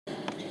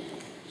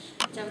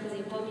Diciamo così,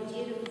 un po' mi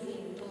giro così,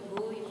 un po'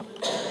 voi,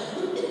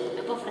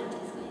 un po'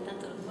 Francesco, ogni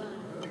tanto lo guardo,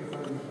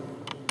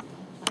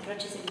 ma però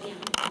ci sentiamo.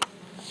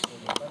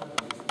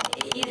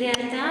 In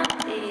realtà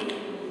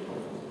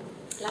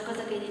la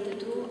cosa che hai detto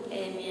tu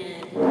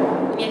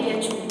mi è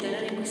piaciuta.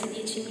 Allora in questi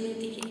 10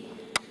 minuti che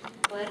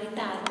ho in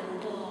ritardo un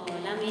po'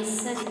 la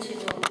messa,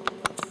 dicevo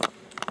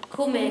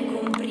come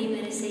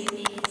comprimere 6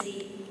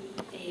 mesi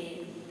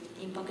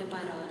in poche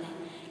parole.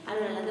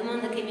 Allora la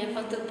domanda che mi ha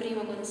fatto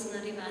prima quando sono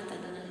arrivata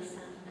da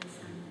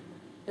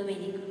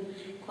Domenico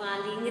qua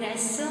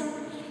all'ingresso,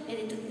 mi ha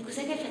detto: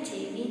 cos'è che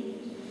facevi?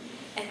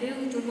 Ecco, io ho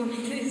avuto un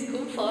momento di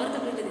sconforto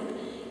perché ho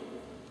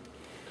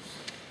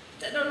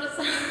detto non lo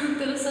so, non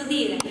te lo so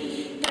dire,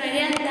 però in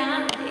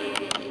realtà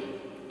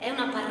è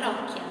una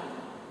parrocchia,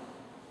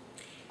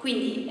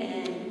 quindi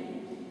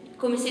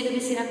come se io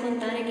dovessi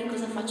raccontare che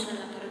cosa faccio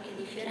nella parrocchia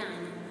di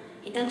Fiorano.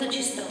 Intanto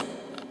ci sto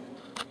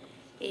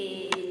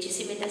e ci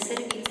si mette a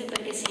servizio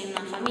perché sei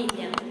una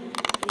famiglia,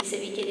 quindi se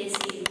vi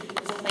chiedessi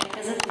cosa fai a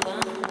casa tua,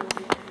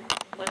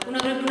 qualcuno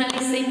avrebbe una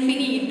lista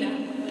infinita,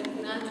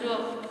 qualcun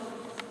altro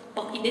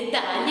pochi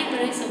dettagli,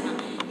 però insomma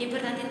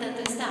l'importante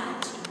intanto è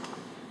starci.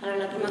 Allora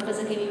la prima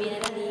cosa che mi viene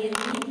da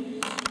dirvi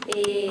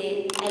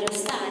è lo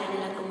stare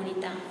nella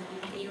comunità,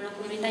 in una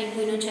comunità in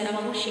cui non ci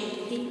eravamo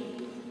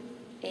scelti,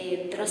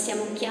 però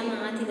siamo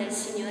chiamati dal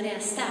Signore a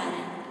stare,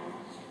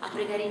 a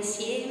pregare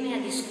insieme, a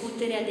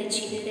discutere, a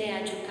decidere,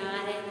 a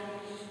giocare,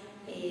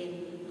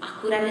 a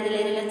curare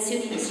delle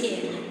relazioni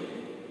insieme.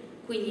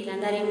 Quindi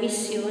l'andare in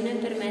missione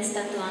per me è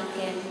stato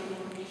anche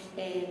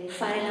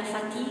fare la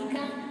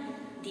fatica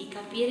di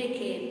capire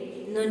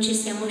che non ci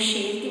siamo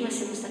scelti, ma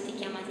siamo stati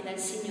chiamati dal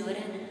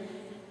Signore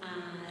a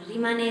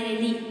rimanere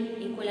lì,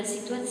 in quella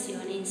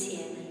situazione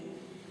insieme.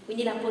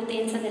 Quindi la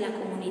potenza della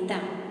comunità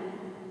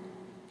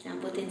è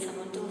una potenza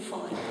molto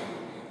forte,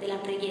 della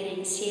preghiera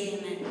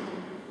insieme,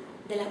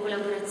 della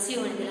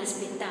collaborazione,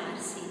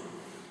 dell'aspettarsi.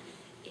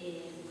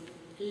 E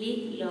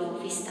lì l'ho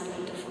vista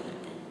molto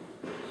forte.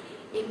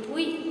 E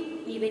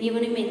poi mi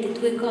venivano in mente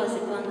 2 cose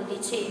quando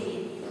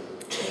dicevi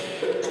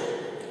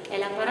è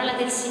la parola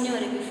del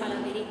Signore che fa la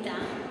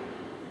verità.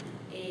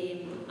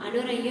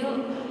 Allora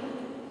io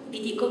vi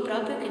dico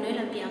proprio che noi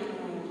l'abbiamo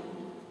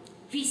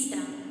vista,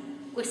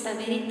 questa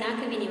verità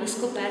che veniva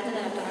scoperta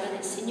dalla parola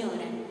del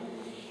Signore.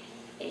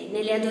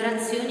 Nelle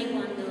adorazioni,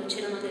 quando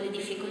c'erano delle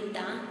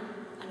difficoltà,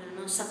 allora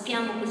non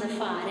sappiamo cosa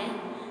fare,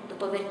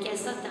 dopo aver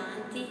chiesto a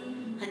tanti,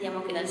 andiamo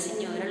anche dal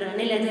Signore. Allora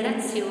nelle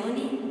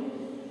adorazioni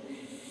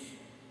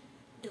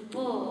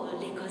dopo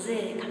le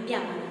cose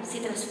cambiavano,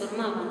 si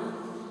trasformavano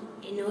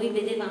e noi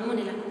vedevamo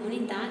nella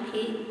comunità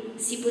che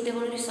si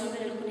potevano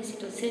risolvere alcune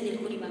situazioni di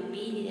alcuni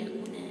bambini, di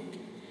alcune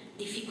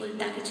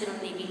difficoltà che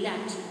c'erano nei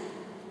villaggi.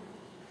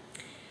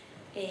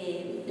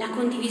 E la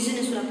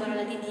condivisione sulla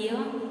parola di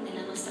Dio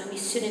nella nostra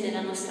missione,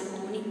 nella nostra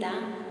comunità,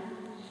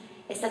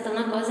 è stata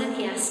una cosa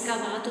che ha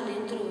scavato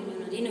dentro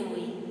ognuno di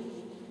noi.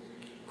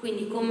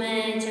 Quindi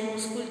come c'è uno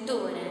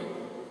scultore,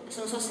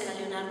 non so se era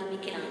Leonardo o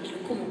Michelangelo,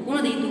 comunque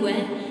uno dei 2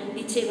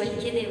 diceva, gli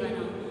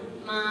chiedevano: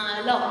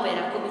 ma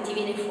l'opera come ti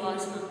viene fuori?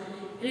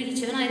 E lui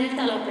diceva: no, in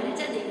realtà l'opera è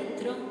già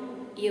dentro,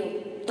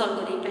 io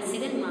tolgo dei pezzi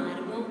del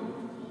marmo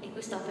e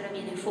quest'opera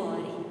viene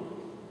fuori.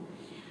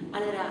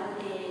 Allora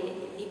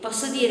vi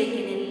posso dire che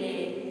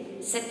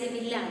nelle 7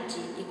 villaggi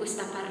di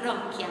questa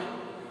parrocchia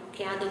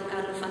che ha Don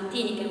Carlo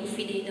Fantini, che è un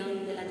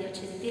fideidon della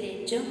Diocesi di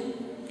Reggio,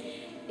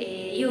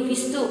 io ho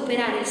visto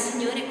operare il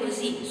Signore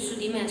così su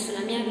di me, sulla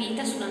mia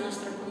vita, sulla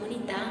nostra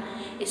comunità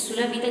e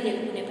sulla vita di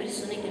alcune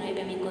persone che noi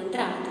abbiamo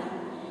incontrato.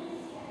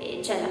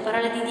 Cioè la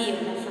parola di Dio,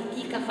 la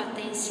fatica fatta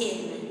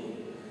insieme,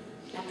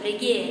 la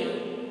preghiera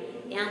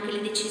e anche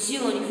le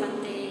decisioni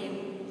fatte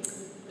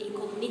in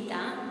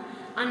comunità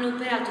hanno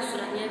operato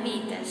sulla mia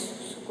vita e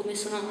su come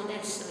sono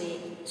adesso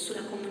e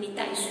sulla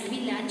comunità e sui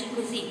villaggi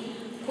così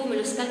come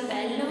lo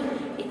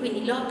scalpello. E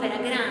quindi l'opera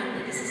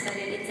grande che si sta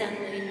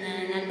realizzando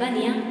in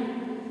Albania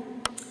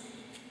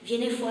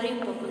viene fuori un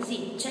po'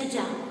 così, c'è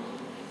già,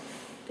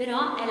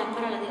 però è la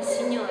parola del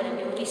Signore.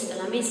 Abbiamo visto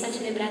la messa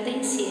celebrata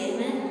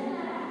insieme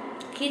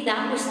che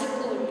dà questi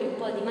colpi un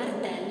po' di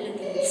martello,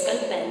 di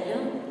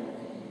scalpello,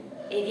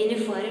 e viene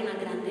fuori una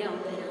grande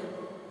opera.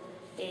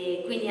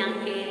 E quindi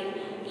anche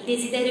il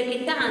desiderio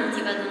che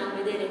tanti vadano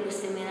a vedere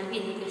queste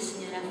meraviglie che il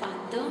Signore ha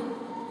fatto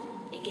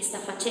e che sta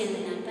facendo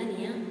in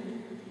Albania,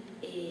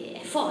 e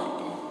è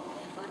forte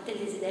il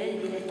desiderio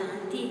di dire a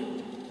tanti: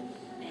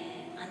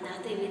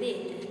 andate e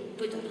vedete,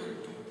 poi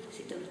tornate,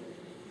 si torna.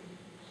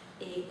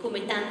 E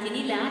come tanti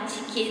di là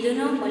ci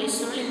chiedono quali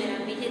sono le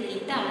meraviglie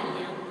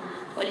dell'Italia,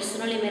 quali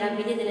sono le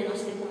meraviglie delle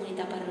nostre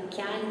comunità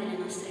parrocchiali, delle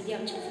nostre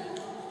diocesi.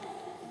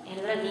 E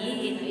allora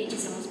lì noi ci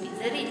siamo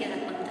sbizzarriti a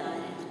raccontare.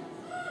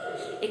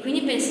 E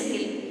quindi penso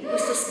che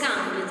questo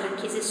scambio tra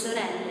chiese e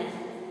sorelle,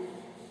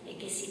 e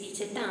che si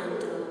dice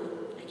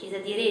tanto, la chiesa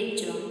di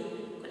Reggio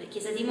con la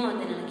chiesa di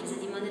Modena, la chiesa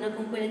di Modena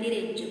con quella di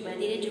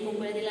Reggio con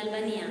quella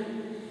dell'Albania,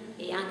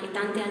 e anche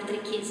tante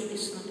altre chiese che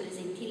sono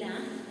presenti là,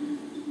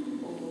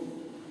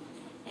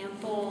 è un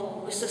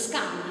po' questo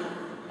scambio,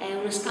 è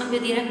uno scambio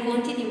di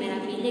racconti e di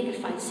meraviglie che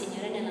fa il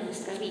Signore nella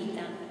nostra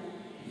vita.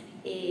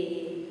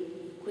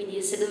 E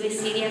quindi se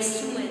dovessi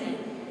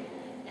riassumere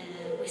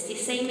questi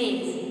 6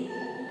 mesi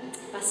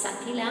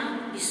passati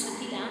là,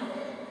 vissuti là,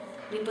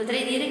 vi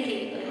potrei dire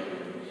che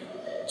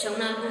c'è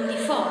un album di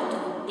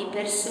foto di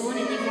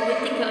persone, di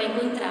volti che ho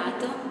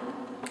incontrato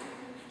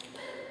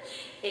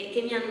e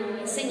che mi hanno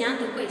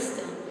insegnato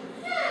questo,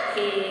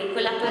 che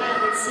quella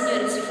parola del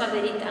Signore si fa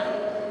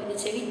verità, come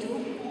dicevi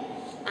tu,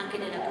 anche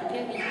nella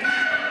propria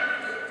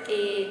vita,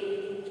 e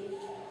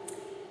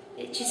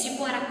ci si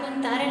può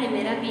raccontare le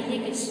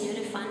meraviglie che il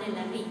Signore fa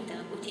nella vita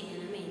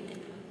quotidianamente.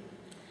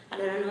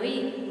 Allora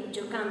noi,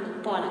 giocando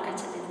un po' alla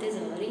caccia dei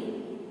tesori,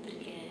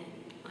 perché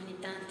ogni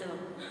tanto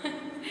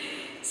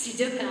si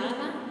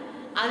giocava,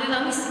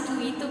 avevamo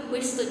istituito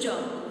questo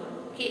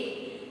gioco,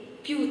 che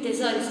più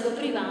tesori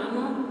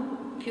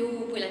scoprivamo,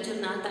 più poi la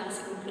giornata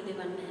si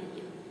concludeva al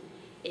meglio.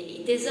 E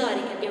i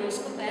tesori che abbiamo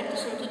scoperto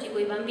sono tutti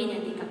quei bambini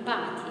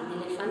handicappati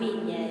nelle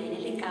famiglie e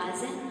nelle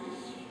case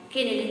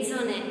che nelle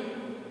zone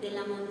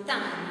della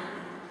montagna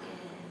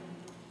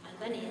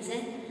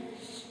albanese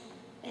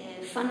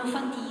fanno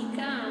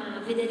fatica a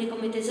vedere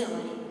come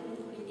tesori,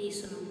 quindi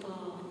sono un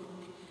po'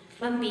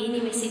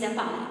 bambini messi da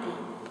parte,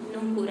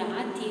 non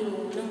curati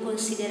o non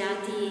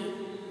considerati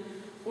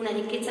una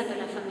ricchezza per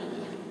la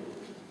famiglia.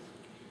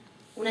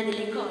 Una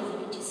delle cose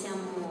che ci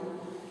siamo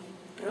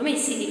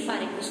promessi di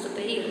fare in questo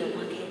periodo,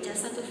 ma che è già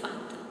stato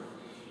fatto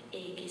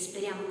e che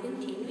speriamo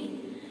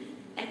continui,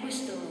 è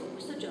questo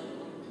gioco.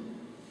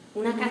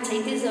 Una caccia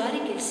ai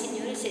tesori che il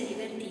Signore si è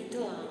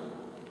divertito a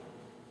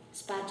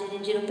spargere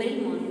in giro per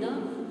il mondo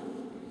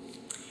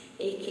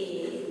e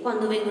che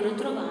quando vengono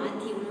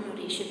trovati uno non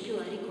riesce più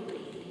a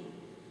ricoprirli.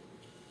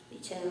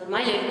 Dice,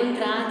 ormai li ho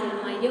incontrati,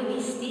 ormai li ho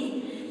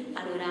visti,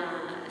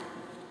 allora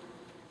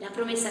la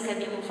promessa che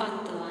abbiamo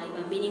fatto ai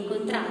bambini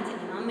incontrati,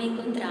 alle mamme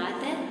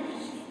incontrate,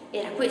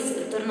 era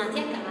questo: tornati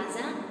a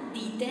casa,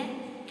 dite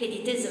che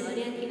di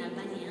tesori anche in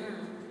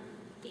Albania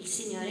il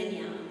Signore li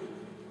ha,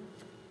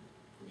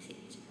 come si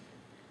dice,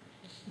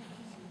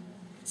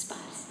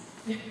 sparsi.